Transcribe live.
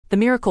The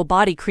miracle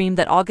body cream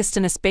that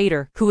Augustinus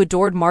Bader, who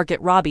adored Margot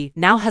Robbie,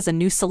 now has a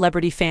new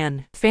celebrity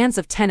fan. Fans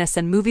of tennis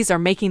and movies are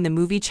making the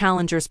movie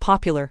challengers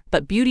popular,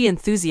 but beauty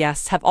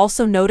enthusiasts have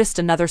also noticed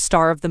another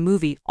star of the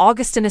movie,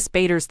 Augustinus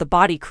Bader's The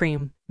Body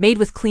Cream. Made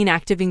with clean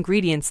active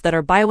ingredients that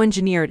are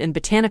bioengineered and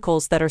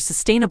botanicals that are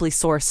sustainably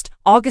sourced,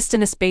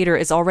 Augustinus Bader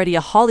is already a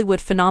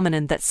Hollywood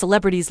phenomenon that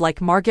celebrities like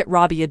Margot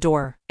Robbie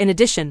adore. In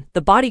addition,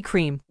 the body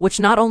cream,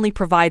 which not only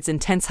provides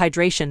intense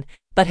hydration,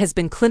 but has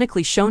been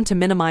clinically shown to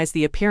minimize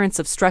the appearance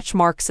of stretch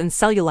marks and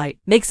cellulite,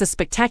 makes a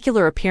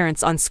spectacular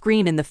appearance on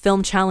screen in the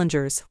film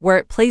Challengers, where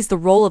it plays the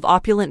role of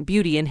opulent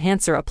beauty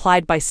enhancer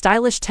applied by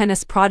stylish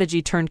tennis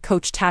prodigy turned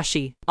coach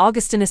Tashi.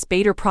 Augustinus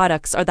Bader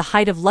products are the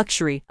height of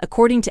luxury,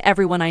 according to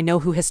everyone I know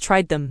who has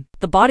tried them.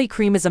 The body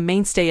cream is a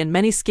mainstay in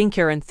many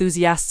skincare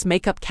enthusiasts'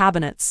 makeup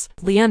cabinets.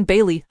 Leanne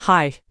Bailey,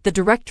 the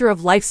director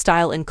of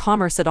lifestyle and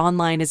commerce at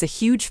Online, is a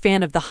huge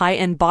fan of the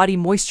high-end body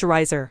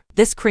moisturizer.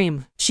 This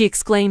cream, she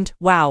exclaimed,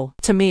 "Wow,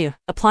 to me,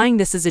 applying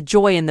this is a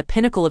joy and the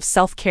pinnacle of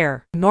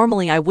self-care.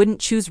 Normally I wouldn't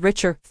choose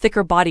richer,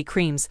 thicker body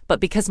creams, but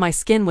because my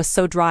skin was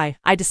so dry,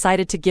 I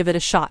decided to give it a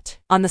shot.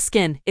 On the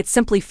skin, it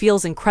simply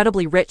feels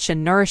incredibly rich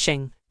and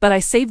nourishing. But I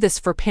save this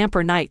for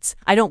pamper nights,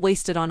 I don't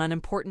waste it on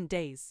unimportant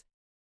days."